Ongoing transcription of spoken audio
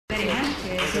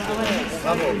our next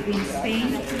stop will be in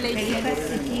Spain, Khalifa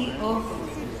city of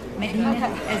Medina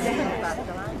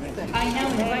Azahara. I now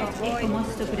invite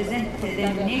ECOMOS to present the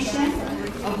nomination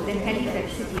of the Khalifa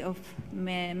city of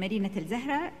Medina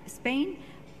Azahara, Spain.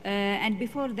 And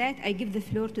before that, I give the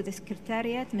floor to the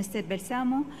Secretariat, Mr.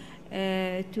 Balsamo,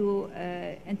 to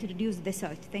introduce the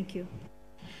site. Thank you.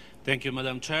 Thank you,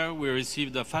 Madam Chair. We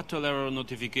received a fatal error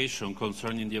notification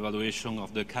concerning the evaluation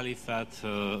of the Caliphate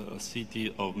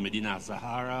city of Medina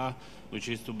Azahara, which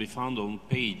is to be found on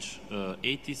page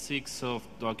 86 of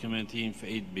document INF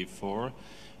 8B4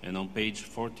 and on page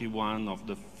 41 of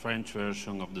the French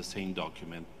version of the same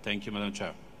document. Thank you, Madam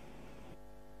Chair.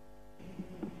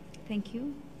 Thank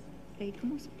you.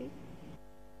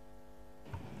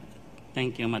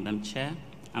 Thank you, Madam Chair.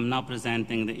 I'm now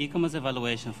presenting the ECOMOS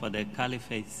evaluation for the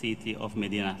Caliphate city of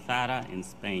Medina Azahara in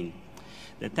Spain.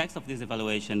 The text of this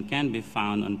evaluation can be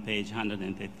found on page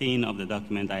 113 of the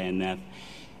document INF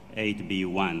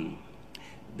 8B1.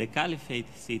 The Caliphate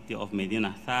city of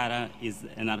Medina Azahara is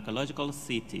an archaeological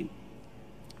city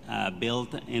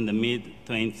built in the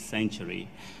mid-20th century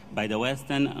by the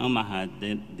Western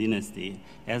Umayyad dynasty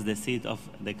as the seat of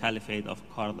the Caliphate of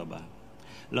Córdoba.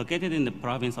 Located in the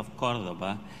province of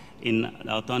Córdoba, in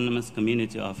the autonomous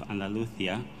community of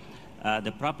Andalusia,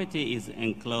 the property is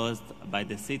enclosed by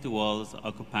the city walls,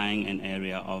 occupying an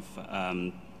area of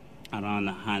around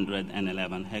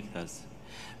 111 hectares.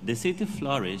 The city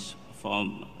flourished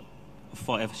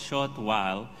for a short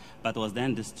while, but was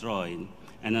then destroyed,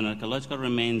 and an archaeological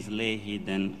remains lay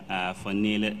hidden for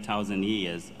nearly 1,000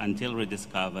 years until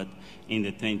rediscovered in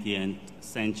the 20th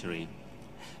century.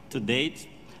 To date,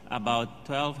 about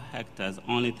 12 hectares,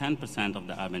 only 10% of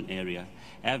the urban area,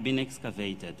 have been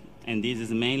excavated, and this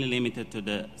is mainly limited to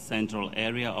the central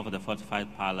area of the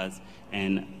fortified palace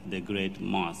and the Great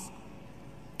Mosque.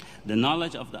 The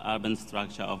knowledge of the urban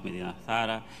structure of Medina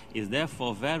Azahara is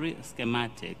therefore very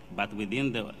schematic, but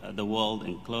within the walled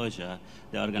enclosure,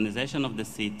 the organization of the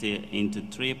city into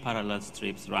 3 parallel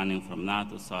strips running from north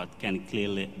to south can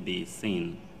clearly be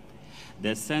seen.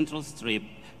 The central strip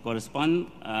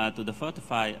corresponds to the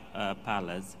fortified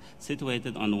palace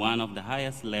situated on one of the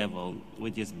highest level,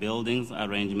 which is buildings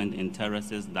arrangement in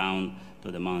terraces down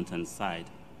to the mountain side.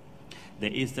 The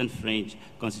eastern fringe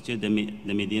constitutes the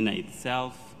Medina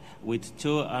itself, with 2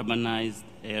 urbanized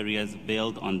areas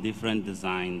built on different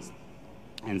designs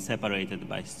and separated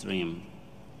by stream.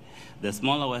 The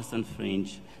smaller western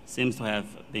fringe seems to have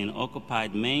been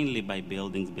occupied mainly by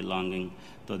buildings belonging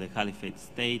to the Caliphate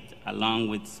state, along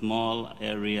with small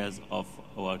areas of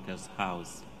workers'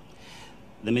 house.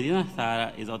 The Medina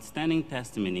Azahara is outstanding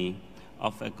testimony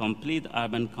of a complete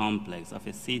urban complex of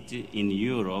a city in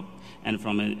Europe and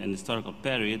from an historical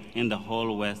period in the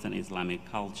whole Western Islamic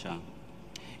culture.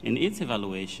 In its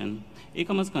evaluation,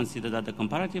 ECOMOS considered that the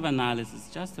comparative analysis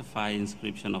justifies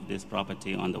inscription of this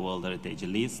property on the World Heritage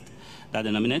List, that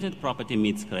the nominated property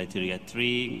meets criteria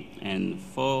 3 and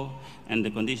 4, and the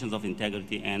conditions of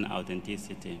integrity and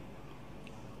authenticity.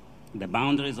 The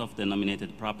boundaries of the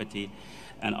nominated property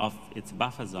and of its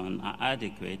buffer zone are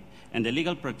adequate, and the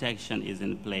legal protection is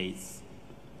in place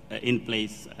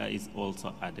is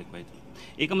also adequate.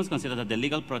 ECOMOS considered that the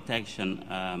legal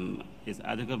protection is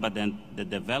adequate, but then the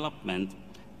development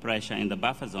pressure in the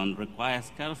buffer zone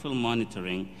requires careful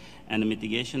monitoring, and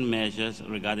mitigation measures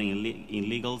regarding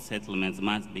illegal settlements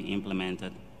must be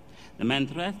implemented. The main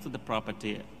threats to the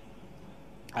property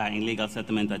are illegal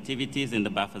settlement activities in the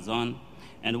buffer zone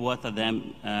and water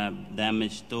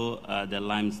damage to the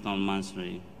limestone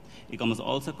masonry. ECOMOS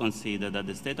also considered that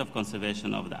the state of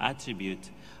conservation of the attribute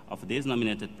of this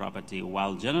nominated property,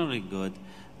 while generally good,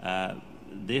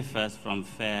 differs from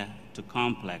fair to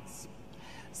complex.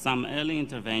 Some early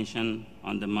intervention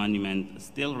on the monument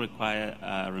still require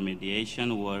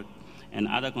remediation work, and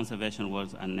other conservation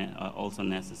works are also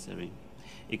necessary.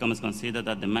 ECOMOS considered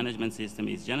that the management system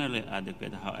is generally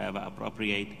adequate, however,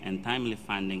 appropriate and timely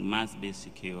funding must be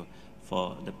secure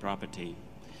for the property.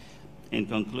 In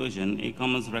conclusion,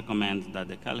 ECOMOS recommends that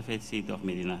the Caliphate city of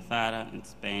Medina Azahara in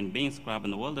Spain be inscribed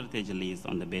on the World Heritage List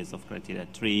on the basis of criteria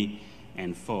 3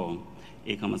 and 4.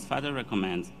 ECOMOS further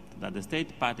recommends that the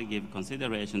state party give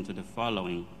consideration to the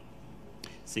following: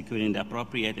 securing the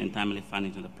appropriate and timely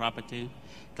funding to the property,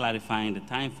 clarifying the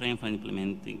time frame for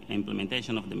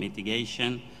implementation of the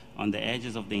mitigation on the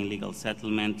edges of the illegal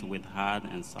settlement with hard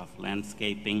and soft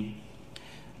landscaping,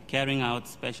 carrying out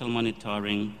special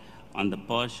monitoring on the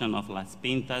portion of Las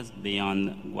Pintas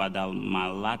beyond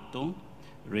Guadalmalato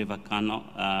River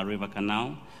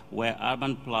Canal, where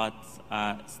urban plots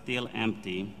are still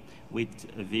empty, with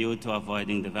a view to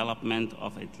avoiding development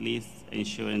of at least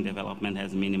ensuring development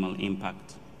has minimal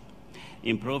impact.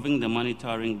 improving the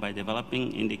monitoring by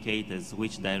developing indicators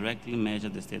which directly measure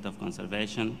the state of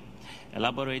conservation,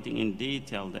 elaborating in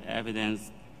detail the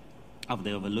evidence of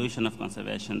the evolution of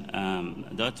conservation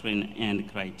doctrine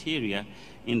and criteria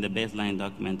in the baseline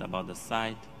document about the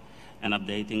site, and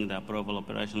updating the approval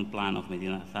operational plan of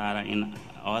Medina Azahara in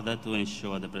order to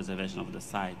ensure the preservation of the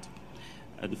site.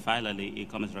 And finally,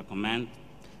 ICOMES recommends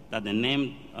that the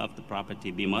name of the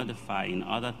property be modified in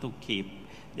order to keep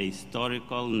the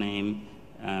historical name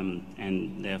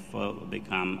and therefore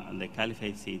become the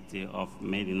Caliphate city of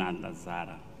Medina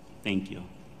Azahara. Thank you.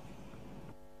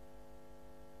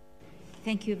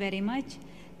 Thank you very much.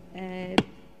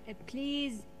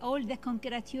 Please, all the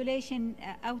congratulations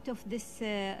out of this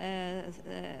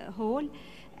hall.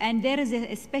 And there is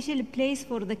a special place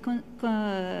for the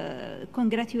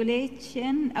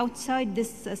congratulation outside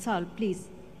this hall, please.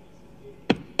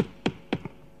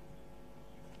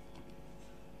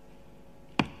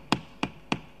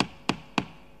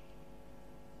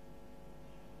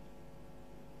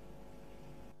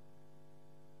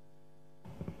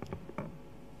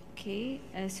 Okay,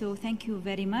 so thank you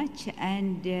very much.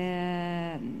 And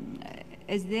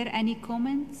is there any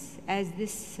comments as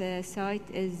this site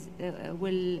is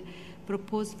will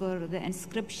propose for the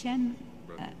inscription?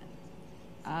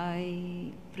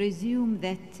 I presume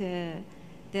that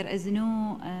there is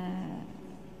no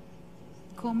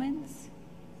comments.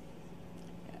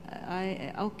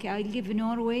 Okay, I'll give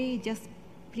Norway. Just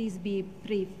please be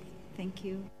brief. Thank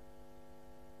you.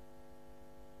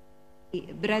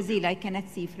 Brazil, I cannot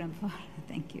see from far.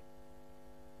 Thank you.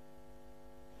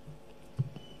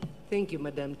 Thank you,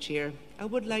 Madam Chair. I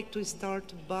would like to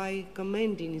start by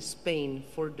commending Spain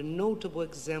for the notable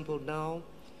example now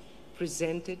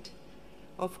presented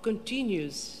of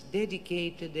continuous,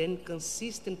 dedicated, and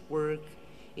consistent work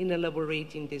in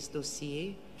elaborating this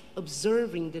dossier,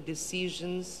 observing the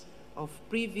decisions of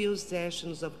previous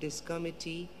sessions of this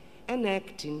committee, and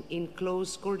acting in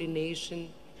close coordination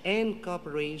and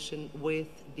cooperation with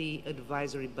the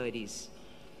advisory bodies.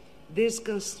 This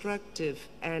constructive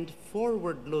and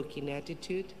forward-looking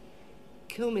attitude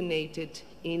culminated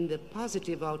in the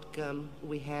positive outcome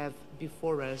we have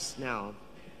before us now.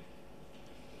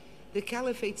 The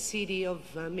Caliphate city of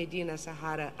Medina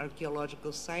Azahara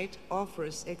archaeological site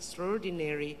offers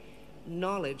extraordinary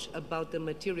knowledge about the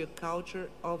material culture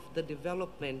of the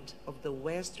development of the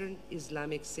Western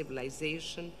Islamic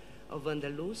civilization of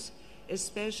Andalus,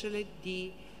 especially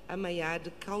the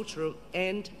Umayyad cultural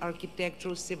and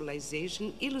architectural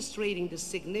civilization, illustrating the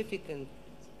significant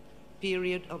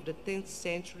period of the 10th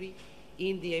century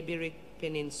in the Iberian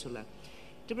Peninsula.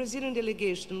 The Brazilian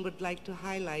delegation would like to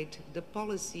highlight the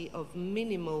policy of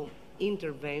minimal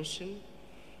intervention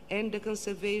and the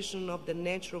conservation of the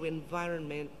natural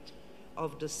environment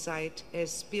of the site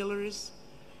as pillars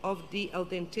of the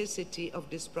authenticity of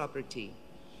this property.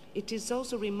 It is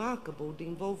also remarkable the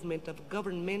involvement of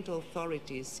governmental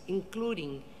authorities,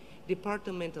 including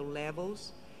departmental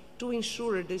levels, to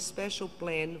ensure the special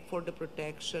plan for the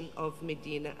protection of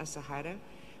Medina Azahara,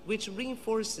 which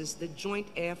reinforces the joint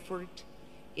effort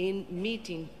in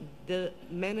meeting the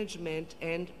management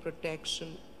and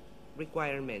protection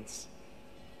requirements.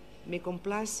 Me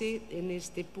complace en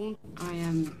este punto. I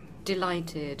am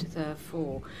delighted,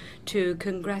 therefore, to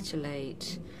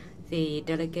congratulate the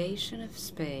delegation of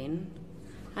Spain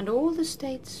and all the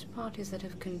states parties that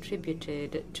have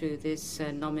contributed to this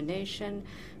nomination.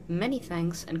 Many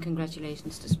thanks and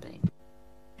congratulations to Spain.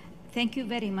 Thank you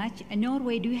very much.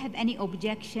 Norway, do you have any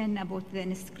objection about the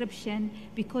inscription?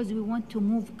 Because we want to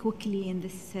move quickly in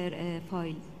this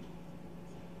file.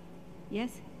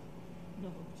 Yes? No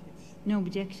objection. No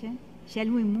objection. Shall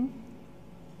we move?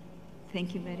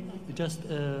 Thank you very much.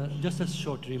 Just a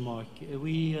short remark.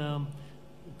 We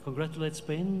congratulate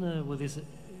Spain with this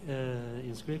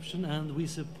inscription, and we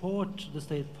support the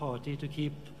state party to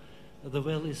keep the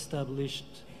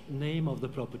well-established name of the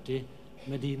property,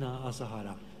 Medina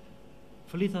Azahara.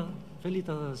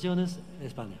 Felicitaciones,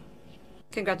 España.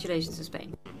 Congratulations to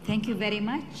Spain. Thank you very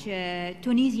much.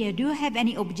 Tunisia, do you have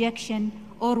any objection,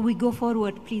 or we go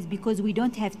forward, please, because we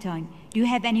don't have time? Do you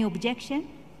have any objection?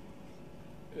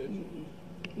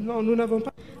 No, nous n'avons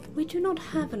pas. We do not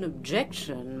have an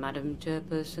objection, Madam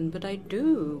Chairperson, but I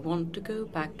do want to go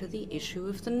back to the issue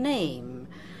of the name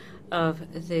of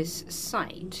this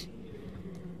site.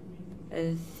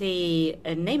 The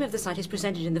name of the site is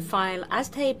presented in the file as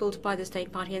tabled by the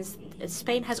state party, and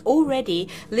Spain has already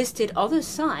listed other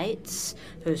sites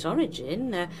whose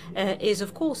origin is,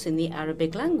 of course, in the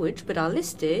Arabic language, but are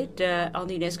listed on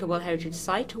the UNESCO World Heritage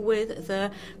Site with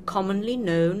the commonly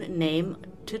known name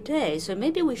today. So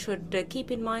maybe we should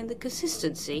keep in mind the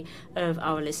consistency of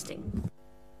our listing.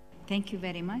 Thank you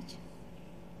very much.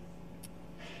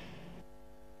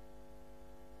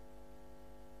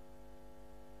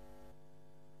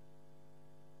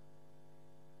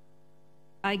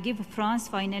 I give France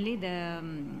finally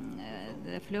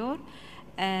the floor.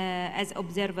 As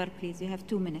observer, please, you have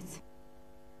 2 minutes.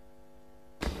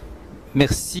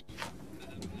 Merci.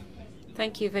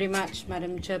 Thank you very much,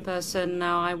 Madam Chairperson.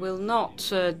 Now, I will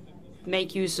not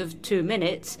make use of 2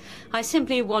 minutes. I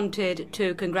simply wanted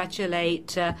to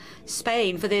congratulate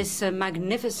Spain for this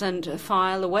magnificent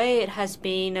file, the way it has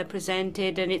been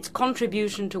presented and its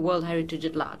contribution to World Heritage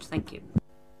at large. Thank you.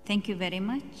 Thank you very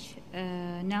much.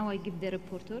 Now I give the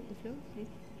reporter the floor,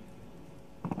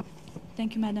 please.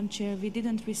 Thank you, Madam Chair. We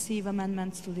didn't receive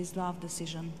amendments to this draft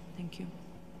decision. Thank you.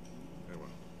 Very well.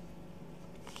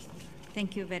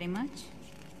 Thank you very much.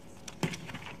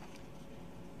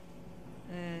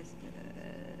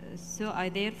 So I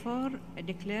therefore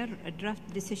declare a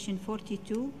draft decision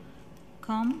 42,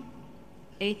 COM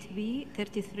 8B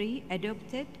 33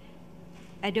 adopted.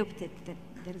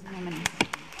 There is no amendment.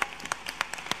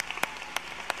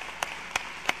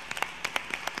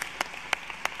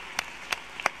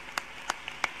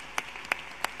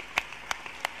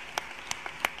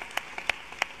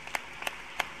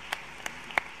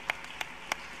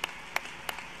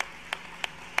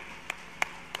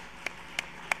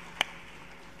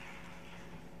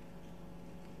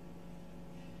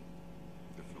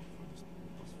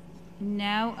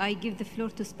 Now I give the floor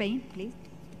to Spain, please.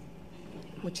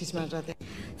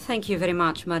 Thank you very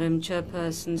much, Madam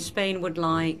Chairperson. Spain would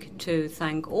like to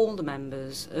thank all the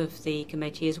members of the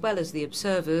committee as well as the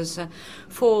observers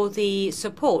for the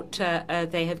support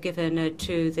they have given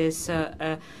to this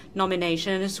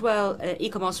nomination, as well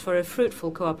ICOMOS for a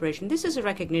fruitful cooperation. This is a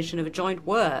recognition of a joint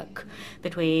work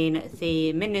between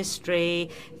the ministry,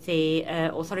 the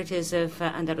authorities of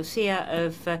Andalusia,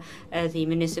 of the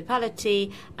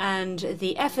municipality, and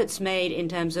the efforts made in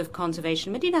terms of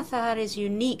conservation. Medina Azahara is a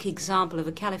unique example of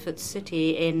a caliphate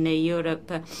city in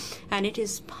Europe, and it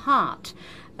is part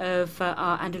of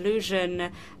our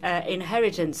Andalusian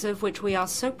inheritance, of which we are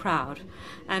so proud,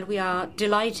 and we are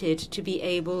delighted to be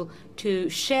able to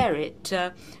share it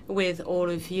with all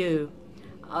of you.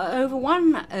 Over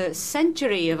 1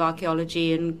 century of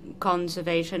archaeology and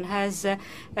conservation has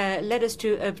led us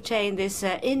to obtain this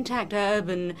intact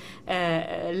urban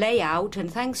layout, and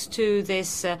thanks to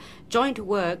this joint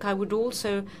work, I would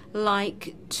also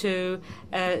like to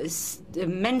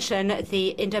mention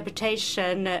the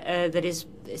interpretation that is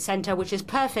Centre, which is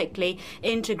perfectly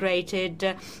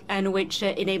integrated and which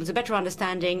enables a better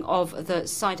understanding of the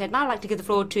site. I'd now like to give the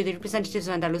floor to the representatives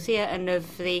of Andalusia and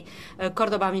of the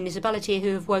Córdoba municipality,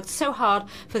 who have worked so hard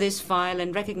for this file,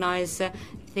 and recognize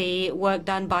the work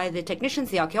done by the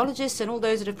technicians, the archaeologists, and all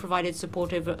those that have provided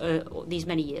support over these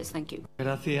many years. Thank you.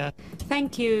 Gracias.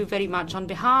 Thank you very much on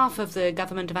behalf of the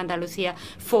government of Andalusia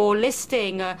for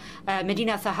listing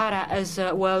Medina Azahara as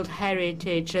World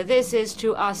Heritage. This is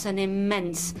to us an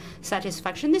immense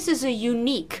satisfaction. This is a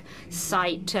unique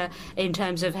site in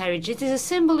terms of heritage. It is a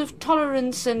symbol of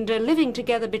tolerance and living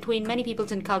together between many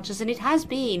peoples and cultures, and it has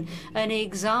been an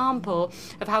example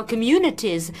of how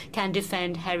communities can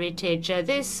defend heritage.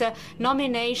 This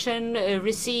nomination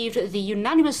received the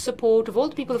unanimous support of all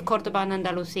the people of Córdoba and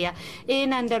Andalusia.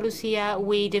 In Andalusia,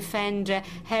 we defend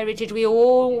heritage. We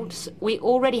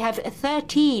already have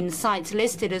 13 sites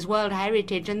listed as World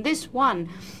Heritage, and this one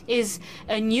is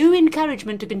a new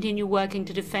encouragement to continue working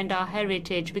to defend our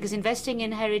heritage, because investing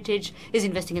in heritage is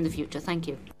investing in the future. Thank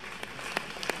you.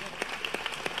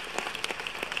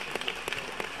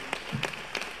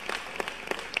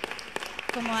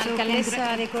 Congratulations.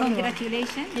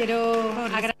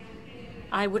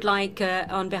 I would like,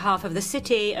 on behalf of the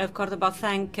city of Córdoba,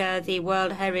 thank the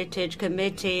World Heritage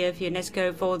Committee of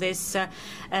UNESCO for this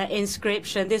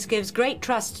inscription. This gives great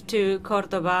trust to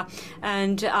Córdoba,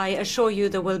 and I assure you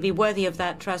that we'll be worthy of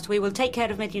that trust. We will take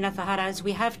care of Medina Azahara as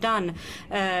we have done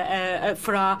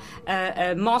for our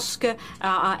mosque,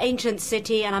 our ancient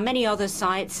city, and our many other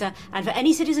sites. And for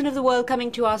any citizen of the world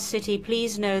coming to our city,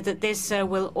 please know that this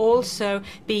will also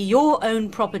be your own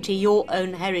property, your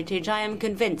own heritage. I am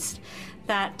convinced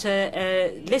that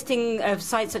listing of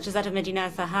sites such as that of Medina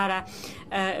Azahara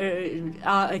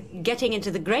are getting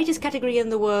into the greatest category in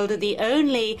the world, the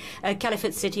only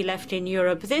caliphate city left in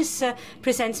Europe. This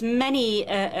presents many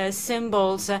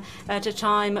symbols at a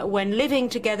time when living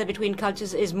together between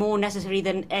cultures is more necessary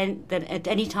than at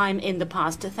any time in the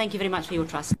past. Thank you very much for your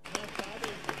trust.